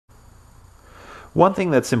One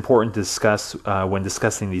thing that's important to discuss when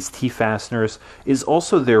discussing these T-fasteners is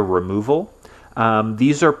also their removal.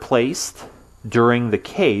 These are placed during the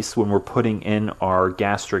case when we're putting in our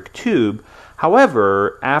gastric tube.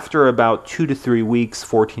 However, after about 2 to 3 weeks,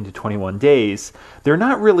 14 to 21 days, they're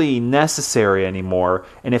not really necessary anymore,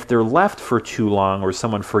 and if they're left for too long or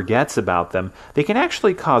someone forgets about them, they can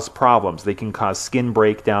actually cause problems. They can cause skin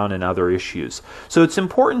breakdown and other issues. So it's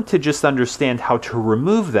important to just understand how to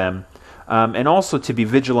remove them, and also to be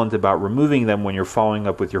vigilant about removing them when you're following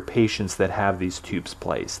up with your patients that have these tubes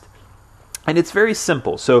placed. And it's very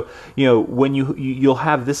simple. So, when you'll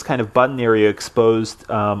have this kind of button area exposed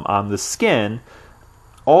on the skin,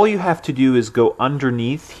 all you have to do is go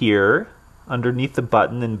underneath here, underneath the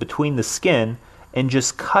button and between the skin, and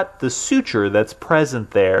just cut the suture that's present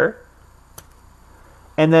there.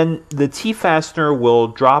 And then the T-fastener will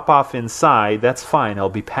drop off inside. That's fine. It'll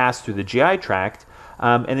be passed through the GI tract.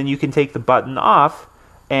 And then you can take the button off,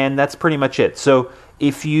 and that's pretty much it. So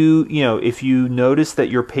if you notice that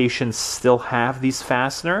your patients still have these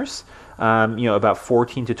fasteners, about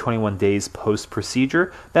 14 to 21 days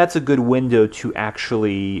post-procedure, that's a good window to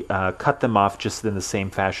actually cut them off just in the same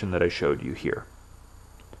fashion that I showed you here.